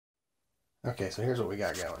Okay, so here's what we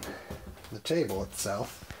got going. The table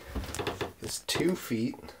itself is 2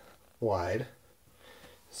 feet wide,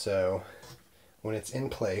 so when it's in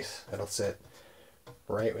place, it'll sit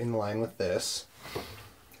right in line with this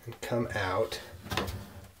and come out,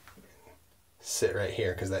 sit right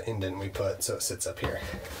here because that indent we put, so it sits up here.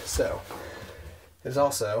 So it's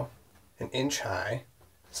also an inch high,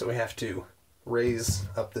 so we have to raise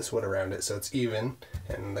up this wood around it so it's even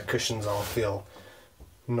and the cushions all feel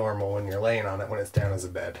normal when you're laying on it when it's down as a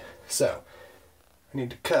bed. So I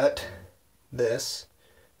need to cut this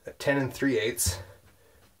at 10 3/8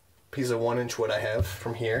 piece of 1-inch wood I have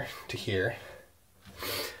from here to here.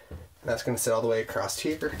 And that's going to sit all the way across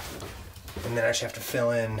here. And then I just have to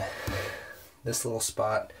fill in this little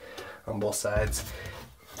spot on both sides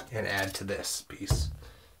and add to this piece.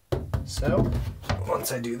 So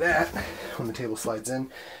once I do that, when the table slides in,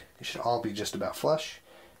 it should all be just about flush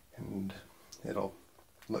and it'll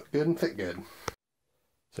look good and fit good.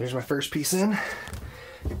 So here's my first piece in,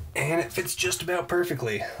 and it fits just about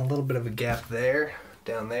perfectly. A little bit of a gap there.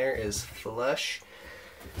 Down there is flush.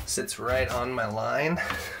 Sits right on my line,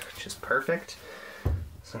 which is perfect.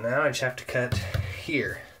 So now I just have to cut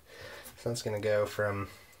here. So that's gonna go from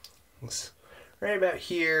right about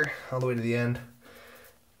here all the way to the end.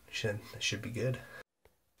 That should be good.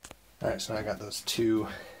 Alright, so now I got those 2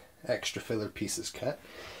 extra filler pieces cut.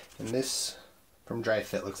 And this from dry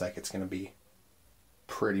fit looks like it's going to be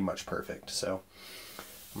pretty much perfect. So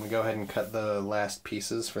I'm going to go ahead and cut the last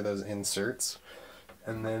pieces for those inserts.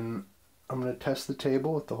 And then I'm going to test the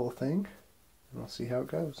table with the whole thing. And we'll see how it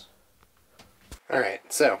goes.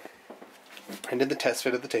 Alright, so I did the test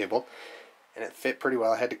fit of the table. And it fit pretty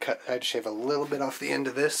well. I had to shave a little bit off the end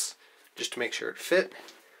of this just to make sure it fit.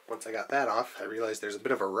 Once I got that off, I realized there's a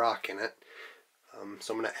bit of a rock in it.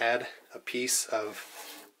 So I'm going to add a piece of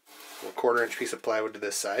a 1/4-inch piece of plywood to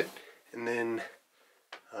this side, and then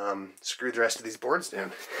screw the rest of these boards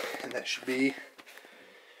down, and that should make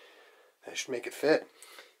it fit.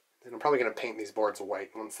 Then I'm probably going to paint these boards white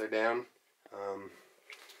once they're down.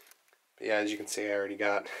 But yeah, as you can see, I already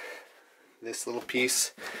got this little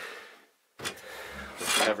piece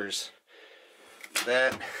which covers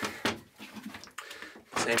that.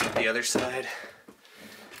 Same with the other side,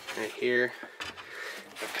 right here.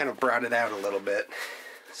 I've kind of brought it out a little bit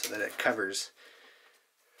so that it covers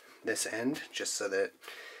this end, just so that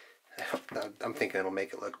I'm thinking it'll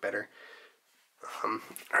make it look better.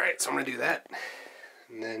 Alright, so I'm going to do that,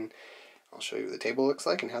 and then I'll show you what the table looks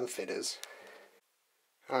like and how the fit is.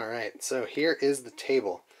 Alright, so here is the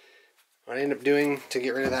table. What I ended up doing to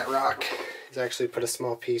get rid of that rock is actually put a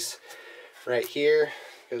small piece right here,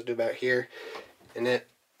 goes to about here, and it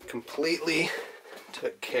completely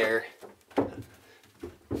took care,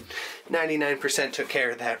 99% took care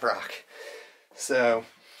of that rock. So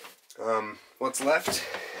what's left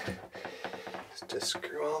is to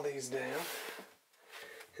screw all these down,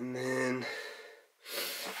 and then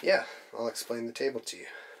yeah, I'll explain the table to you.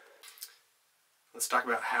 Let's talk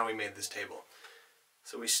about how we made this table.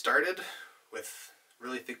 So we started with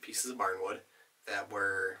really thick pieces of barnwood that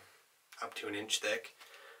were up to 1 inch thick.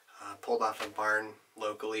 Pulled off a barn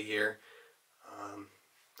locally here.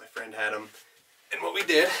 My friend had them. And what we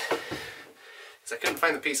did is I couldn't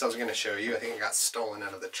find the piece I was going to show you. I think it got stolen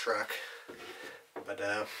out of the truck. But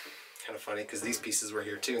kind of funny because these pieces were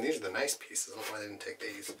here too. And these are the nice pieces. I don't know why they didn't take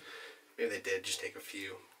these. Maybe they did, just take a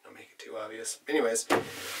few. Don't make it too obvious. Anyways,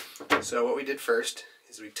 so what we did first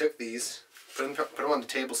is we took these, put them on the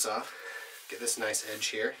table saw, get this nice edge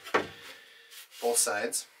here, both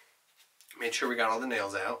sides. Made sure we got all the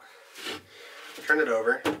nails out, turn it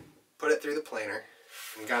over, put it through the planer,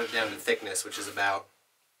 and got it down to thickness, which is about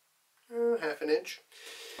 1/2 inch.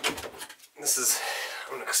 This is,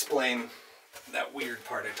 I'm going to explain that weird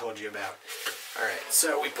part I told you about. Alright,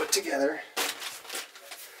 so we put together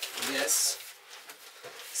this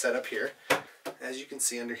setup here. As you can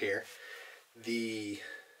see under here, we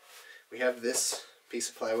have this piece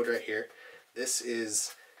of plywood right here. This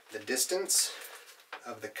is the distance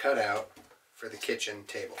of the cutout for the kitchen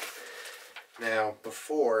table. Now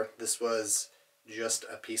before, this was just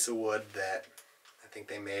a piece of wood that I think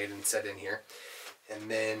they made and set in here,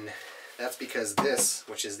 and then that's because this,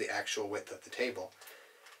 which is the actual width of the table,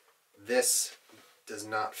 this does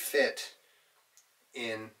not fit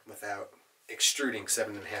in without extruding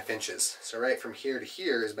 7.5 inches. So right from here to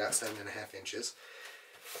here is about 7.5 inches.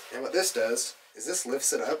 And what this does is this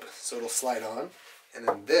lifts it up so it'll slide on, and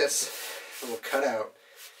then this little cutout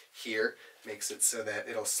here makes it so that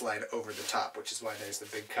it'll slide over the top, which is why there's the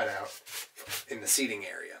big cutout in the seating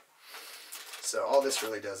area. So all this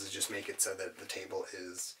really does is just make it so that the table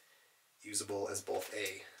is usable as both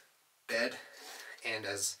a bed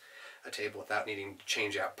stand as a table without needing to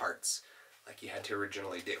change out parts like you had to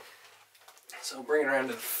originally do. So bring it around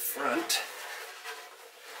to the front.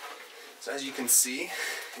 So as you can see,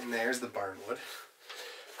 and there's the barnwood.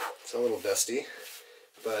 It's a little dusty,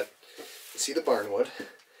 but you see the barnwood.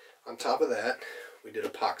 On top of that, we did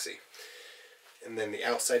epoxy. And then the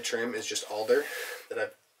outside trim is just alder that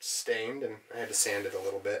I've stained, and I had to sand it a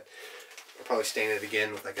little bit. I'll probably stain it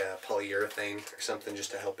again with like a polyurethane or something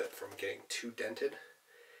just to help it from getting too dented.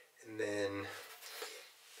 And then,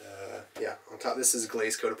 yeah, on top, this is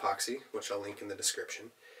glaze coat epoxy, which I'll link in the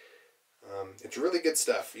description. It's really good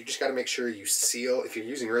stuff. You just got to make sure you seal. If you're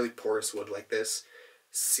using really porous wood like this,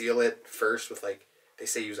 seal it first with, like, they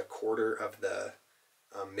say use a quarter of the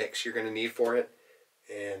mix you're going to need for it.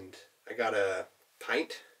 And I got a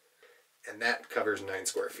pint, and that covers 9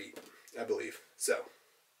 square feet, I believe. So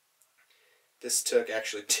this took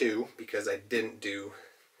actually 2 because I didn't do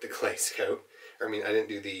the glaze coat. I mean, I didn't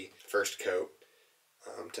do the first coat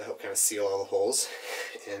to help kind of seal all the holes.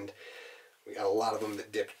 And we got a lot of them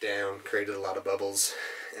that dipped down, created a lot of bubbles.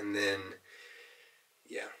 And then,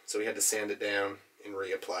 yeah, so we had to sand it down and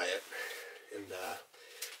reapply it. And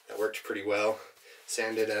that worked pretty well.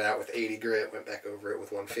 Sanded it out with 80 grit, went back over it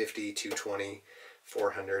with 150, 220,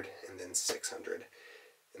 400, and then 600.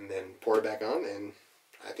 And then poured it back on, and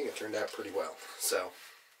I think it turned out pretty well. So,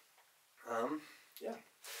 yeah,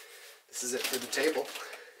 this is it for the table.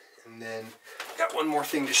 And then I got one more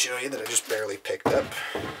thing to show you that I just barely picked up.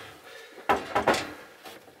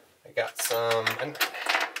 I got some,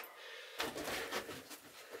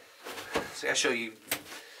 so I gotta show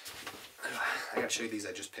you these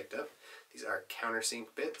I just picked up. These are countersink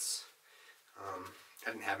bits. I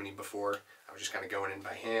didn't have any before. I was just kind of going in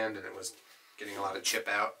by hand, and it was getting a lot of chip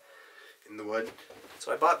out in the wood.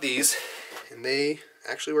 So I bought these, and they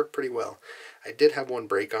actually work pretty well. I did have one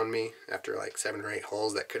break on me after like 7 or 8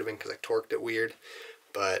 holes. That could have been because I torqued it weird.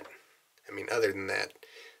 But, I mean, other than that,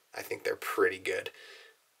 I think they're pretty good.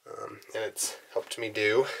 And it's helped me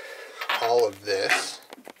do all of this.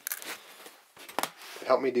 It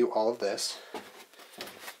helped me do all of this.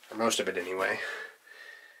 Or most of it anyway.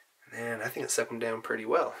 And I think it stuck them down pretty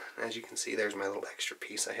well. As you can see, there's my little extra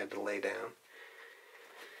piece I had to lay down.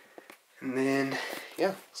 And then,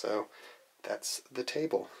 yeah, so that's the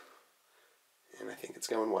table. And I think it's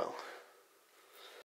going well.